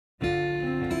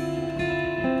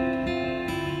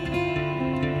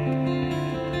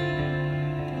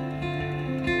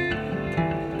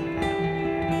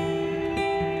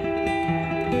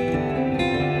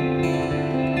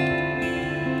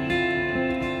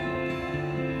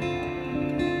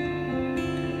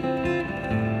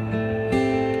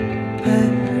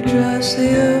the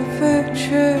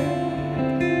overture.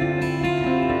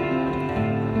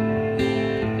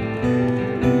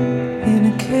 In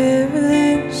a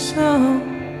caroling song,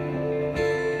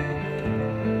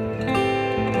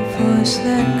 the voice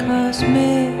that calls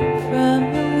me from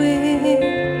the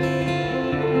wings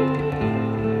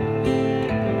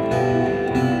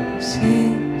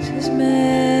sings his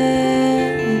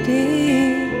melody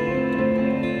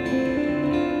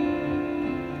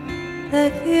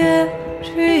like the apple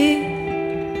tree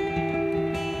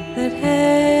that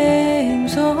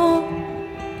hangs on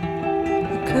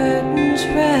the curtains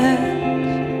rise.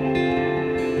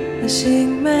 I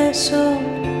sing my song.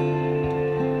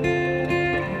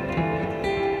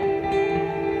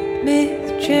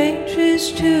 Myth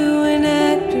changes to an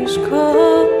actor's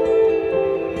call.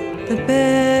 The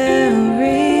bell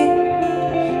rings,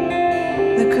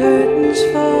 the curtains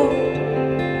fall,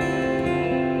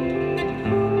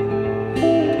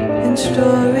 and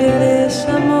storyless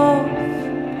I'm off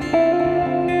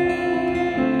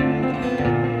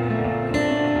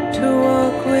to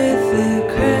walk with the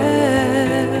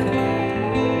crowd,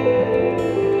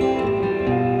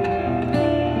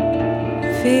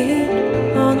 feet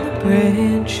on the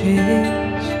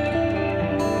branches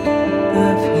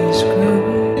of his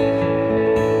grove,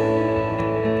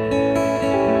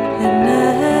 and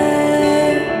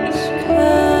night's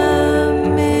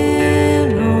coming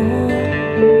on.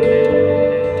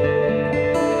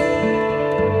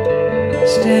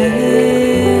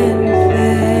 Stand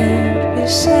there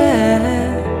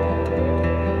beside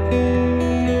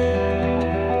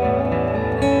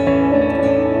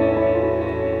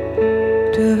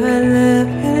do I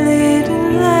love you late and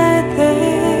lie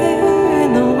there in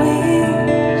the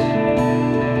wings?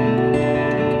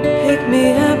 Pick me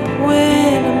up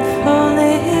when I'm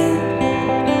falling,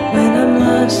 when I'm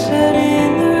lost out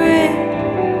in the rain.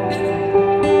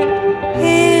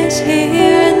 He is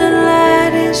here and the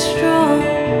light is strong.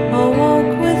 I'll walk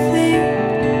with thee,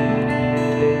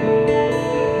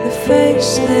 the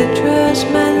face that draws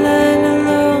my love.